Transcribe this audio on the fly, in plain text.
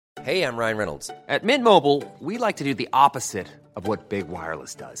Hey, I'm Ryan Reynolds. At Mint Mobile, we like to do the opposite of what Big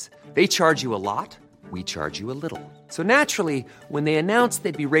Wireless does. They charge you a lot, we charge you a little. So naturally, when they announced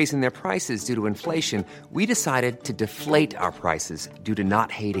they'd be raising their prices due to inflation, we decided to deflate our prices due to not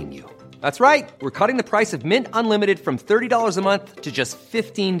hating you. That's right. We're cutting the price of Mint Unlimited from $30 a month to just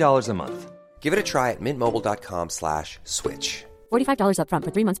 $15 a month. Give it a try at mintmobile.com/switch. $45 up front for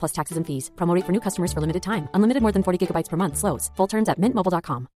 3 months plus taxes and fees. Promo rate for new customers for limited time. Unlimited more than 40 gigabytes per month. Slows full terms at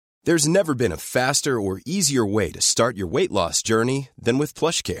mintmobile.com. There's never been a faster or easier way to start your weight loss journey than with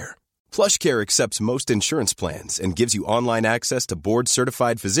PlushCare. PlushCare accepts most insurance plans and gives you online access to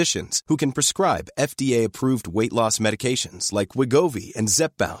board-certified physicians who can prescribe FDA-approved weight loss medications like Wegovy and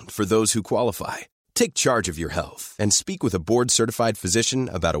Zepbound for those who qualify. Take charge of your health and speak with a board-certified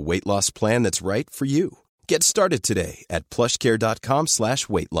physician about a weight loss plan that's right for you. Get started today at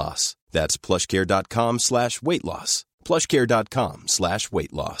plushcare.com/weight loss. That's plushcare.com/weight loss.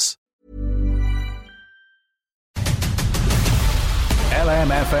 plushcare.com/weight loss.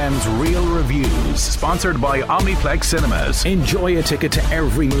 LMFM's Real Reviews, sponsored by Omniplex Cinemas. Enjoy a ticket to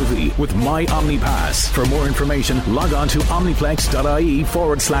every movie with My OmniPass. For more information, log on to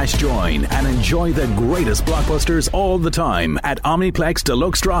omniplex.ie/join and enjoy the greatest blockbusters all the time at Omniplex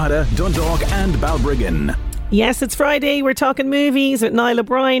Deluxe Drogheda, Dundalk and Balbriggan. Yes, it's Friday. We're talking movies with Niall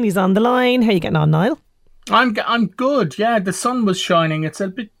O'Brien. He's on the line. How are you getting on, Niall? I'm good, yeah. The sun was shining. It's a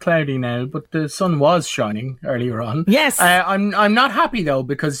bit cloudy now, but the sun was shining earlier on. Yes. I'm not happy, though,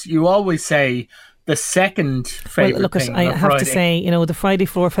 because you always say the second favourite thing I of have Friday. to say, the Friday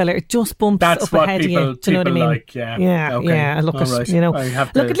floor fella, it just bumps up ahead of you. Do you know what I mean? Like, yeah. Okay. Yeah. Look, right. Look,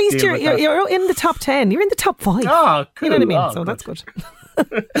 at least you're in the top 10. You're in the top 5. Oh, cool. You know what I mean? Oh, so that's good.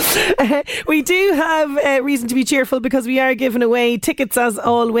 We do have reason to be cheerful because we are giving away tickets as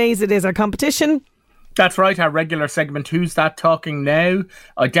always. It is our competition. That's right, our regular segment, Who's That Talking Now?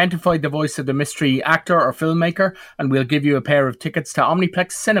 Identify the voice of the mystery actor or filmmaker, and we'll give you a pair of tickets to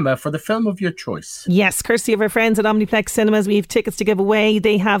Omniplex Cinema for the film of your choice. Yes, courtesy of our friends at Omniplex Cinemas, we have tickets to give away.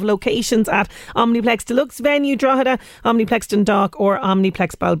 They have locations at Omniplex Deluxe Venue Drogheda, Omniplex Dundalk or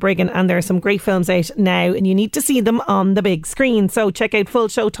Omniplex Balbriggan, and there are some great films out now and you need to see them on the big screen. So check out full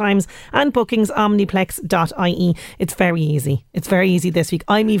show times and bookings omniplex.ie. It's very easy. It's very easy this week.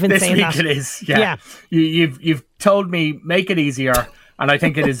 I'm even saying that. This week it is, yeah. You've told me make it easier, and I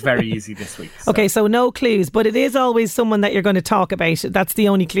think it is very easy this week. So. Okay, so no clues, but it is always someone that you're going to talk about. That's the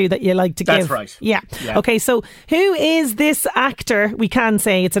only clue that you like to give. That's right. Yeah. Okay, so who is this actor? We can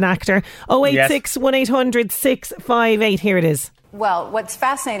say it's an actor. 086 1800 658. Here it is. Well, what's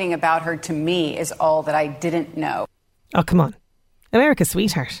fascinating about her to me is all that I didn't know. Oh, come on. America's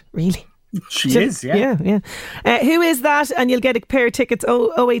sweetheart, really? She is, yeah. Yeah. Who is that? And you'll get a pair of tickets,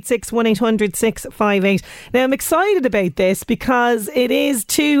 086 1800 658. Now, I'm excited about this because it is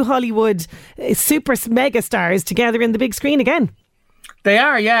two Hollywood super mega stars together in the big screen again. They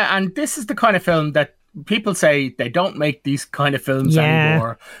are, yeah. And this is the kind of film that people say they don't make these kind of films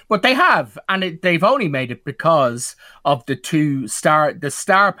anymore, but they have, and they've only made it because of the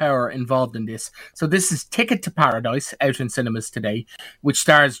star power involved in this. So this is Ticket to Paradise, out in cinemas today, which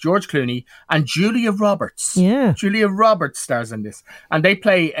stars George Clooney and Julia Roberts. Yeah, Julia Roberts stars in this, and they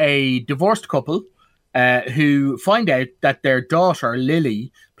play a divorced couple who find out that their daughter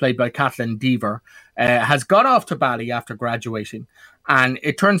Lily, played by Kathleen Dever, has gone off to Bali after graduating. And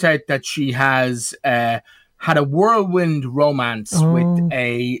it turns out that she has had a whirlwind romance with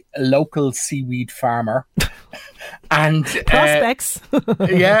a local seaweed farmer. And prospects.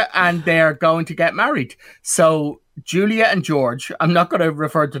 And they're going to get married. So Julia and George, I'm not going to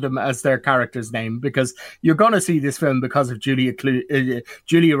refer to them as their character's name because you're going to see this film because of Julia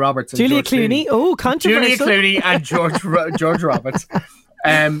Roberts and Julia George Clooney. Oh, controversial. Julia Clooney and George Roberts.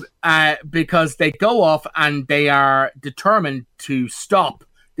 Because they go off and they are determined to stop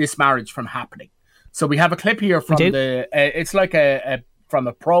this marriage from happening. So we have a clip here from it's like from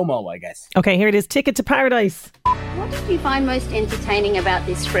a promo, I guess. Okay, here it is. Ticket to Paradise. What did you find most entertaining about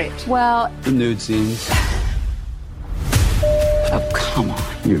this script? Well, the nude scenes. Oh, come on.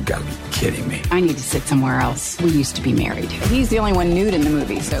 You've got to be kidding me. I need to sit somewhere else. We used to be married. He's the only one nude in the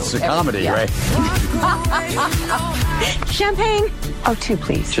movie, so... It's a comedy, right? Champagne? Oh, 2,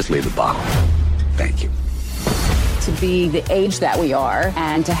 please. Just leave the bottle. Thank you. To be the age that we are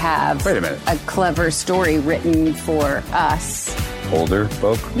and to have... Wait a minute. A clever story written for us. Older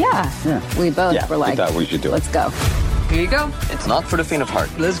folk? Yeah. We both were like... we thought we should do it. Let's go. Here you go. It's not for the faint of heart.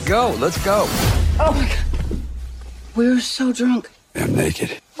 Let's go. Oh, my God. We're so drunk. I'm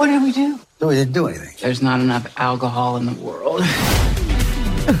naked. What did we do? No, we didn't do anything. There's not enough alcohol in the world.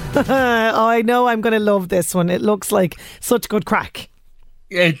 I know I'm going to love this one. It looks like such good crack.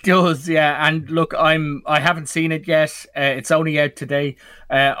 It does, yeah. And look, I haven't seen it yet. It's only out today.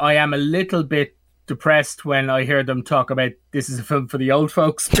 I am a little bit depressed when I hear them talk about this is a film for the old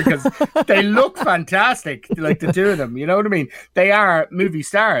folks, because they look fantastic, like the two of them, you know what I mean? They are movie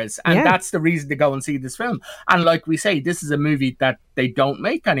stars, and that's the reason to go and see this film. And like we say, this is a movie that they don't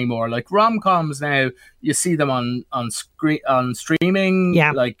make anymore. Like rom-coms now, you see them on streaming.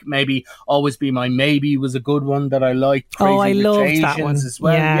 Yeah. Like maybe Always Be My Maybe was a good one that I liked. Crazy I loved that one as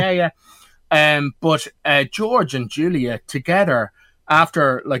well. Yeah. But George and Julia together,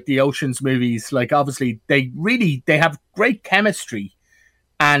 after like the Oceans movies, like obviously they have great chemistry,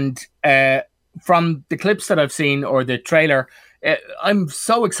 and from the clips that I've seen or the trailer, I'm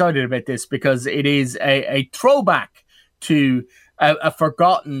so excited about this because it is a throwback to a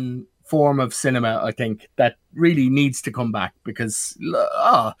forgotten form of cinema, I think, that really needs to come back because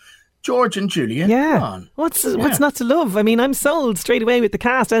George and Julia. Yeah. Come on. What's not to love? I mean, I'm sold straight away with the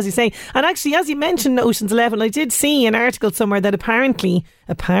cast, as you say. And actually, as you mentioned Ocean's 11, I did see an article somewhere that apparently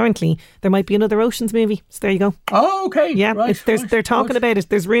there might be another Ocean's movie. So there you go. Oh, okay. Yeah, they're talking about it.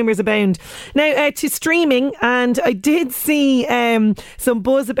 There's rumours abound. Now, to streaming, and I did see some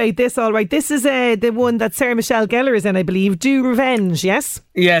buzz about this, all right. This is the one that Sarah Michelle Gellar is in, I believe. Do Revenge, yes?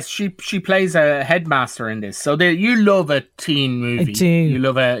 Yes, she plays a headmaster in this. So you love a teen movie. I do. You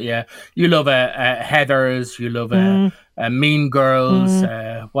love a Heathers. You love a Mean Girls.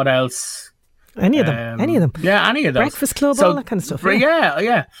 What else? Any of them. Yeah, any of those. Breakfast Club, all that kind of stuff.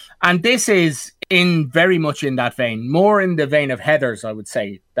 Yeah. And this is very much in that vein, more in the vein of Heathers, I would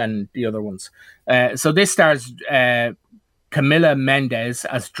say, than the other ones. So this stars Camila Mendes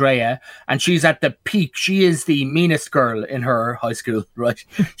as Drea, and she's at the peak. She is the meanest girl in her high school, right?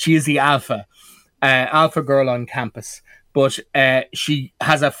 She is the alpha girl on campus. But she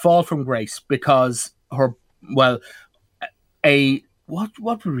has a fall from grace because what were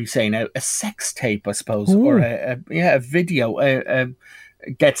we saying now? A sex tape, I suppose, or a video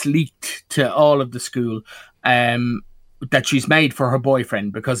gets leaked to all of the school that she's made for her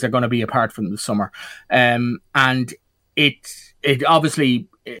boyfriend because they're going to be apart from the summer, and it obviously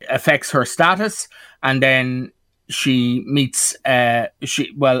affects her status, and then she meets over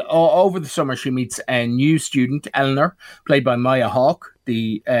the summer she meets a new student, Eleanor, played by Maya Hawke,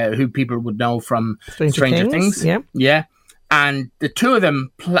 who people would know from Stranger Things. Yeah. And the two of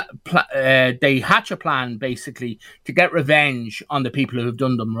them, they hatch a plan, basically, to get revenge on the people who have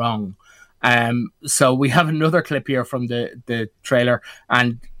done them wrong. So we have another clip here from the trailer,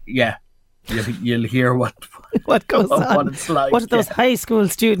 and you'll hear what goes on. What it's like. What are those high school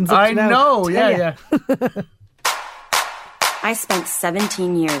students up I to now? know, yeah. I spent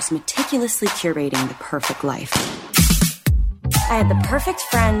 17 years meticulously curating the perfect life. I had the perfect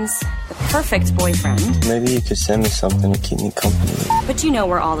friends, the perfect boyfriend. Maybe you could send me something to keep me company. But you know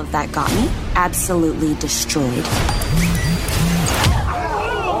where all of that got me? Absolutely destroyed.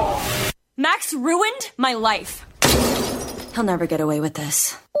 Max ruined my life. He'll never get away with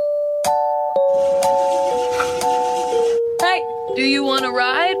this. Hey, do you want to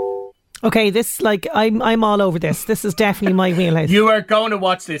ride? Okay, I'm all over this. This is definitely my wheelhouse. You are going to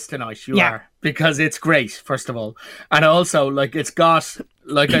watch this tonight. You are, because it's great, first of all, and also it's got,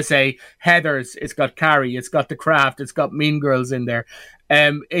 like I say, Heathers. It's got Carrie. It's got The Craft. It's got Mean Girls in there.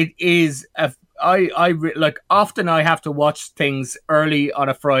 It is often I have to watch things early on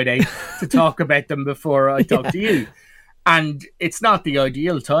a Friday to talk about them before I talk to you. And it's not the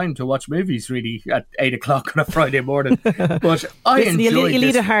ideal time to watch movies, really, at 8 o'clock on a Friday morning. But I enjoyed you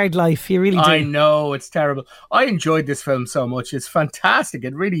lead a hard life. You really do. I know, it's terrible. I enjoyed this film so much. It's fantastic.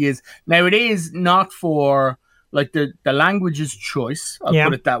 It really is. Now, it is not for, the language's choice, I'll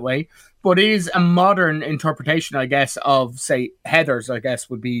put it that way. But it is a modern interpretation, I guess, of, say, Heathers, I guess,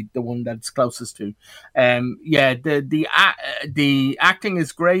 would be the one that's closest to. The acting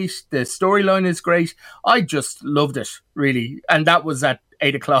is great. The storyline is great. I just loved it, really. And that was at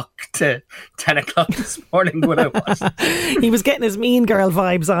 8 o'clock to 10 o'clock this morning when I watched it. He was getting his Mean Girl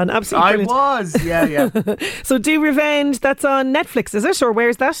vibes on. Absolutely brilliant. I was, yeah. So Do Revenge, that's on Netflix, is it? Or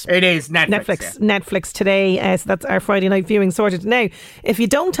where's that? It is Netflix. Netflix today. So that's our Friday night viewing sorted. Now, if you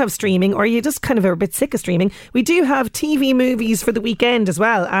don't have streaming, or you just kind of are a bit sick of streaming, we do have TV movies for the weekend as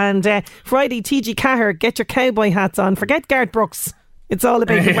well. And Friday, TG Cahir, get your cowboy hats on. Forget Garth Brooks. It's all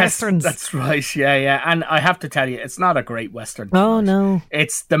about the westerns. That's right, yeah. And I have to tell you, it's not a great western. Oh, no.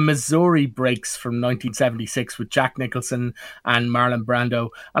 It's The Missouri Breaks from 1976 with Jack Nicholson and Marlon Brando.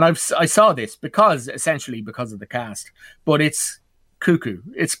 And I saw this essentially because of the cast. But it's cuckoo.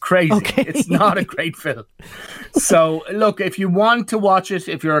 It's crazy. Okay. It's not a great film. So, look, if you want to watch it,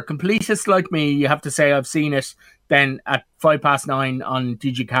 if you're a completist like me, you have to say I've seen it. then at 9:05 on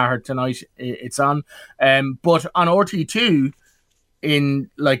DG Carr tonight, it's on. But on RT2, in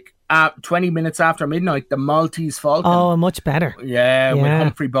like 20 minutes after midnight, The Maltese Falcon. Oh, much better. Yeah, with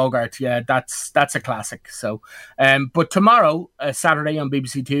Humphrey Bogart. Yeah, that's a classic. So, but tomorrow, Saturday on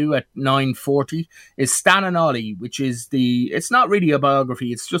BBC Two at 9:40 is Stan and Ollie, which is it's not really a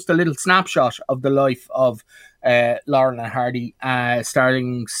biography. It's just a little snapshot of the life of Laurel and Hardy,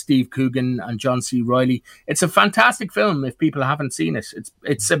 starring Steve Coogan and John C. Reilly. It's a fantastic film if people haven't seen it.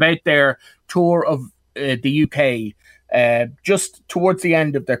 It's about their tour of the UK. Just towards the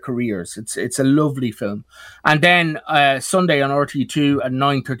end of their careers. It's a lovely film. And then Sunday on RT2 at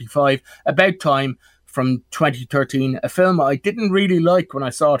 9:35, About Time from 2013, a film I didn't really like when I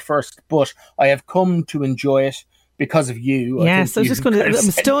saw it first, but I have come to enjoy it because of you. Yes, I was just going to... I'm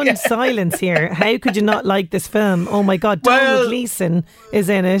stunned silence here. How could you not like this film? Oh my God, Donald Gleeson is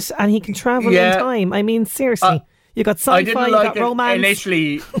in it and he can travel in time. I mean, seriously. You got sci-fi, you got romance.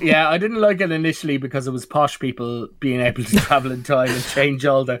 Initially, I didn't like it initially because it was posh people being able to travel in time and change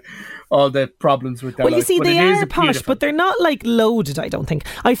all the problems with their life. Well, you see, they are posh, but they're not like loaded, I don't think.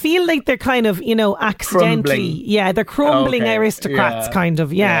 I feel like they're kind of, accidentally... Crumbling. Yeah, they're crumbling aristocrats, kind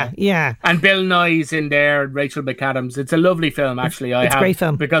of. Yeah. And Bill Nye's in there, Rachel McAdams. It's a lovely film, actually. It's a great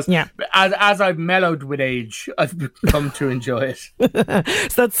film. Because as I've mellowed with age, I've come to enjoy it.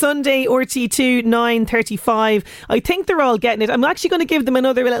 So that's Sunday, RT2, 9:35. I think they're all getting it. I'm actually going to give them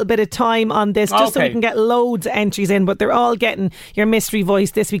another little bit of time on this, just so we can get loads of entries in, but they're all getting your mystery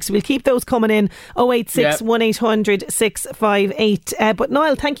voice this week, so we'll keep those coming in. 086 1800 658. But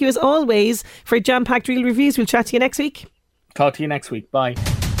Niall, thank you as always for jam-packed Real Reviews. We'll chat to you next week. Talk to you next week. Bye.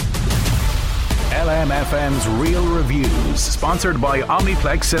 LMFM's Real Reviews, sponsored by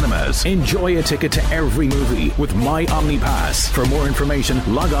Omniplex Cinemas. Enjoy a ticket to every movie with My OmniPass. For more information,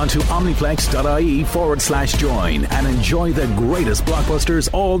 log on to omniplex.ie/join and enjoy the greatest blockbusters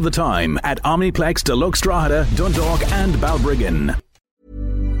all the time at Omniplex Deluxe Drogheda, Dundalk and Balbriggan.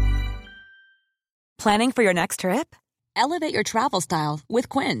 Planning for your next trip? Elevate your travel style with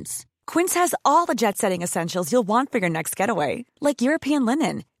Quince. Quince has all the jet-setting essentials you'll want for your next getaway, like European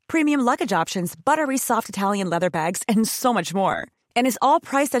linen, premium luggage options, buttery soft Italian leather bags, and so much more. And is all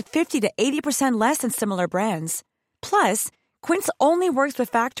priced at 50 to 80% less than similar brands. Plus, Quince only works with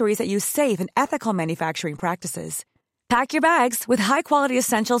factories that use safe and ethical manufacturing practices. Pack your bags with high-quality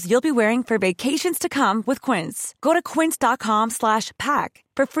essentials you'll be wearing for vacations to come with Quince. Go to quince.com/pack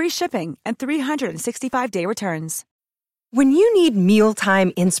for free shipping and 365-day returns. When you need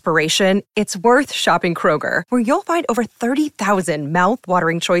mealtime inspiration, it's worth shopping Kroger, where you'll find over 30,000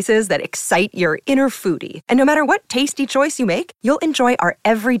 mouth-watering choices that excite your inner foodie. And no matter what tasty choice you make, you'll enjoy our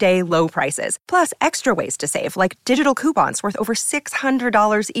everyday low prices, plus extra ways to save, like digital coupons worth over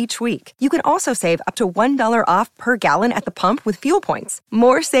 $600 each week. You can also save up to $1 off per gallon at the pump with fuel points.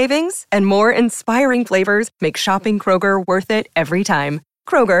 More savings and more inspiring flavors make shopping Kroger worth it every time.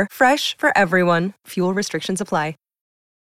 Kroger, fresh for everyone. Fuel restrictions apply.